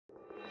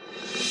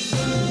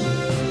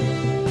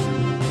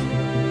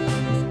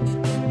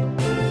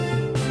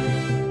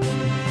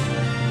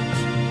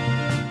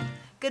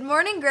Good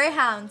morning,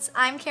 Greyhounds.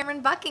 I'm Cameron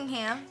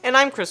Buckingham. And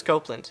I'm Chris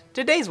Copeland.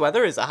 Today's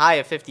weather is a high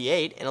of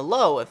 58 and a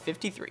low of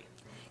 53.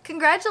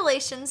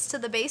 Congratulations to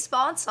the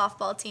baseball and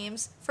softball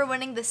teams for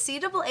winning the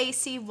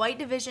CAAC White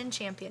Division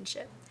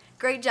Championship.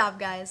 Great job,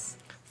 guys.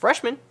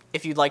 Freshmen,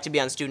 if you'd like to be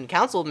on student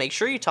council, make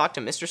sure you talk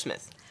to Mr.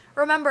 Smith.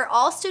 Remember,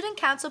 all student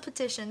council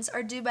petitions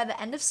are due by the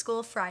end of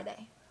school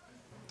Friday.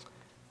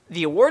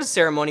 The awards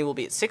ceremony will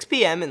be at 6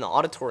 p.m. in the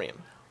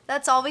auditorium.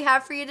 That's all we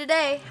have for you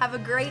today. Have a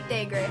great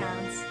day,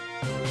 Greyhounds.